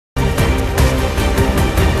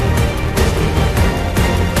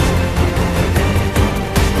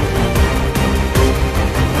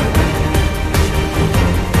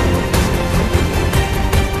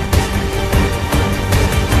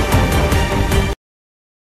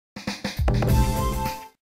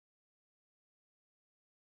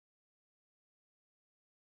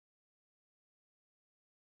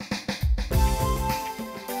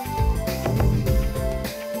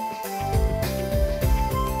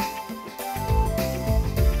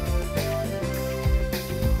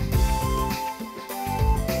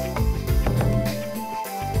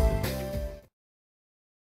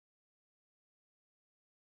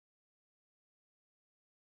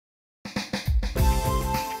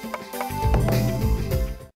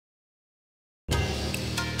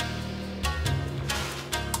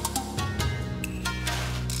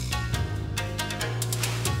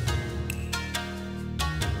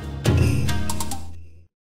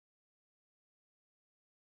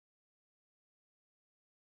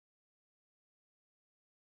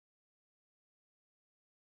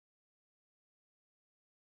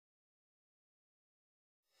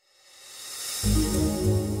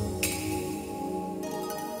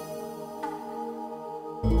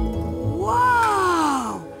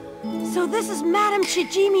this is Madame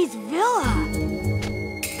Chijimi's villa.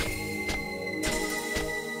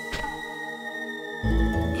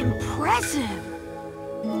 Impressive.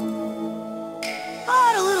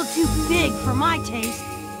 But a little too big for my taste.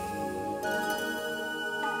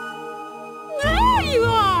 There you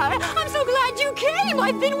are! I'm so glad you came!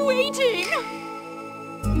 I've been waiting!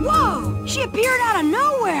 Whoa! She appeared out of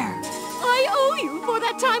nowhere! I owe you for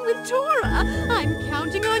that time with Tora. I'm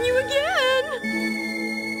counting on you again.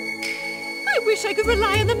 I wish I could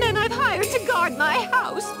rely on the men I've hired to guard my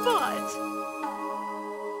house, but...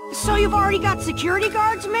 So you've already got security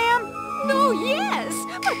guards, ma'am? No, yes!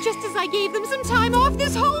 But just as I gave them some time off,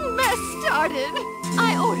 this whole mess started.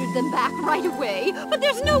 I ordered them back right away, but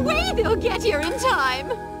there's no way they'll get here in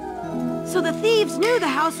time. So the thieves knew the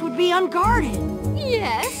house would be unguarded?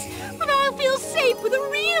 Yes, but I'll feel safe with a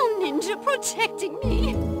real ninja protecting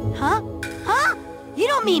me. Huh? Huh? You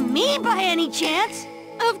don't mean me by any chance?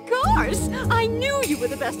 Of course! I knew you were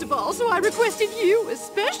the best of all, so I requested you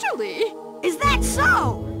especially. Is that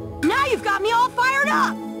so? Now you've got me all fired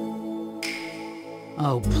up!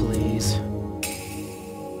 Oh, please.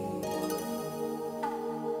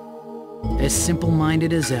 As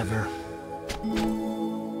simple-minded as ever.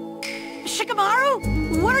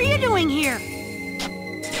 Shikamaru? What are you doing here?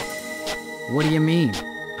 What do you mean?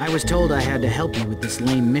 I was told I had to help you with this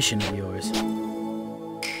lame mission of yours.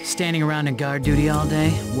 Standing around in guard duty all day?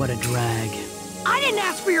 What a drag. I didn't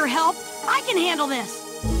ask for your help. I can handle this.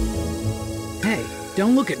 Hey,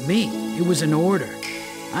 don't look at me. It was an order.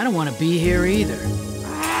 I don't want to be here either.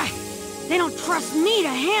 They don't trust me to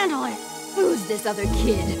handle it. Who's this other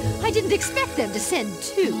kid? I didn't expect them to send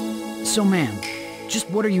two. So, ma'am, just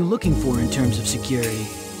what are you looking for in terms of security?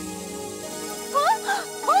 Huh?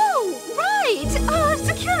 Oh, right!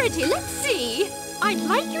 Security, let's see. I'd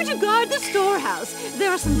like you to guard the storehouse.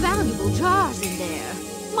 There are some valuable jars in there.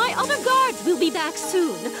 My other guards will be back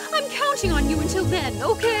soon. I'm counting on you until then,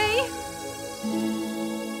 okay?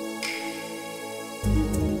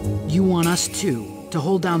 You want us to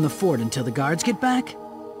hold down the fort until the guards get back?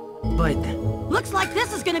 But... Looks like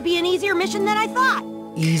this is gonna be an easier mission than I thought.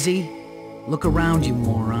 Easy? Look around, you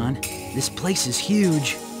moron. This place is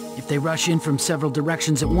huge. If they rush in from several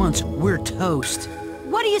directions at once, we're toast.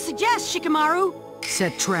 What do you suggest, Shikamaru?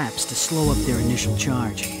 Set traps to slow up their initial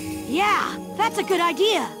charge. Yeah, that's a good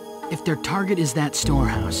idea. If their target is that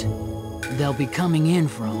storehouse, they'll be coming in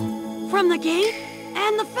from... From the gate?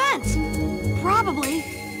 And the fence? Probably.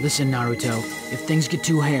 Listen, Naruto, if things get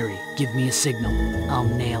too hairy, give me a signal. I'll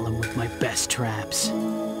nail them with my best traps.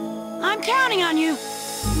 I'm counting on you.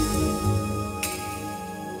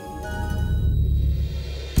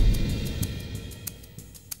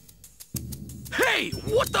 Hey,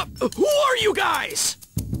 what the... Who are you guys?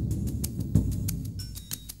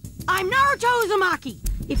 I'm Naruto Uzumaki.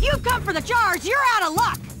 If you've come for the jars, you're out of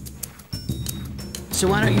luck. So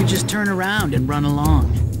why don't you just turn around and run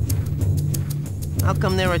along? How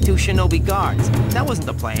come there are two shinobi guards? That wasn't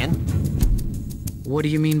the plan. What do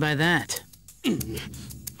you mean by that?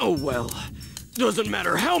 Oh well, doesn't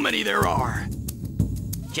matter how many there are.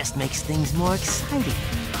 Just makes things more exciting.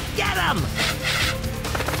 Get 'em!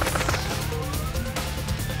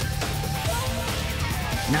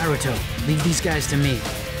 Naruto, leave these guys to me.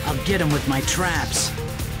 I'll get them with my traps.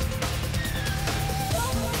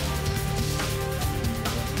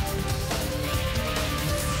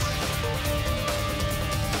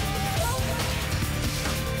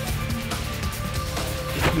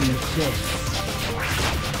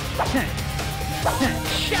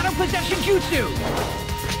 Shadow Possession Jutsu!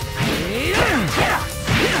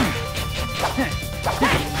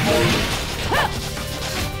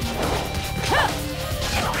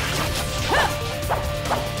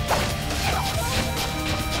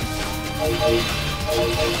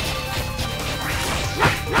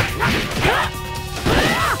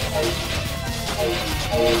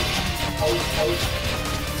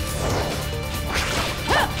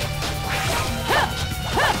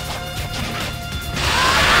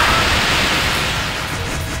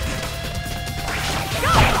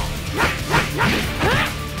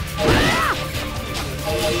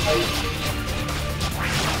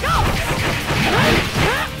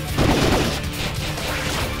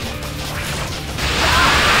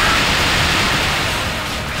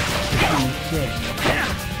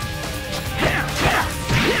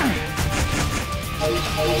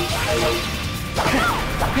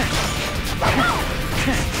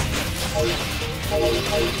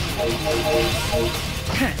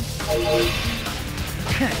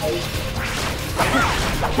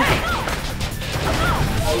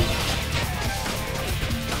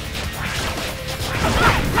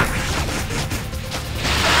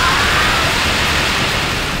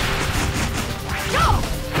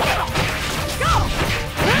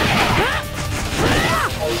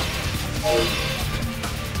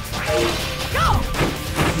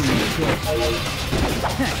 shit.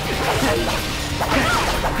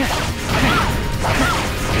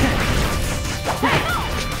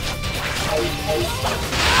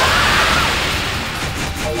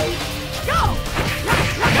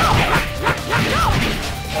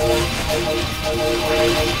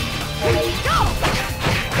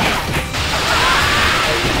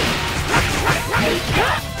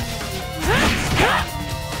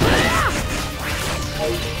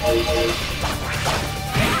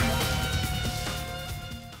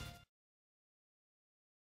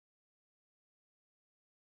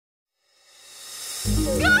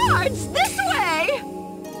 Guards, this way!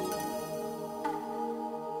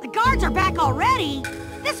 The guards are back already?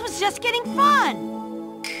 This was just getting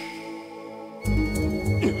fun!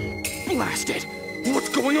 Blast it! What's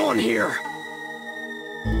going on here?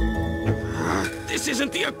 This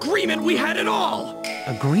isn't the agreement we had at all!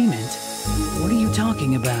 Agreement? What are you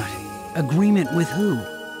talking about? Agreement with who?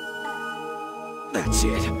 That's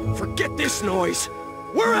it. Forget this noise.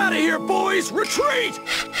 We're out of here, boys! Retreat!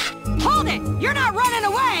 Hold it! You're not running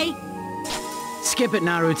away! Skip it,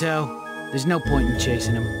 Naruto. There's no point in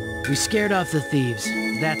chasing him. We scared off the thieves.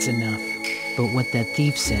 That's enough. But what that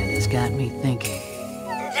thief said has got me thinking.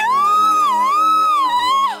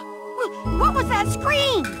 What was that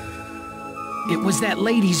scream? It was that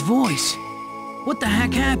lady's voice. What the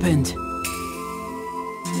heck happened?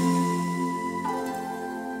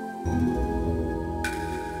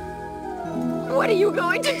 What are you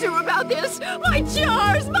going to do about this? My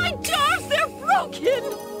jars! My jars! They're broken!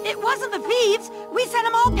 It wasn't the thieves! We sent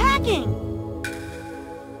them all packing!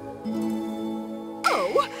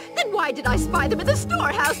 Oh, then why did I spy them in the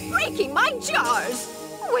storehouse breaking my jars?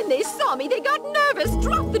 When they saw me, they got nervous,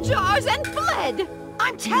 dropped the jars, and fled!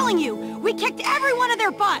 I'm telling you, we kicked every one of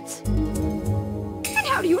their butts! And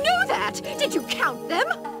how do you know that? Did you count them?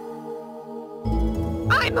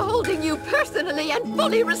 I'm holding you personally and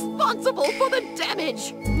fully responsible for the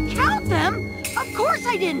damage! Count them? Of course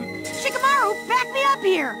I didn't! Shikamaru, back me up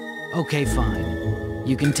here! Okay, fine.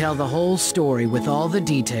 You can tell the whole story with all the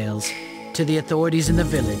details to the authorities in the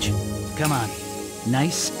village. Come on.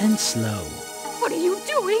 Nice and slow. What are you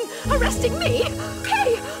doing? Arresting me?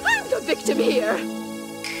 Hey, I'm the victim here!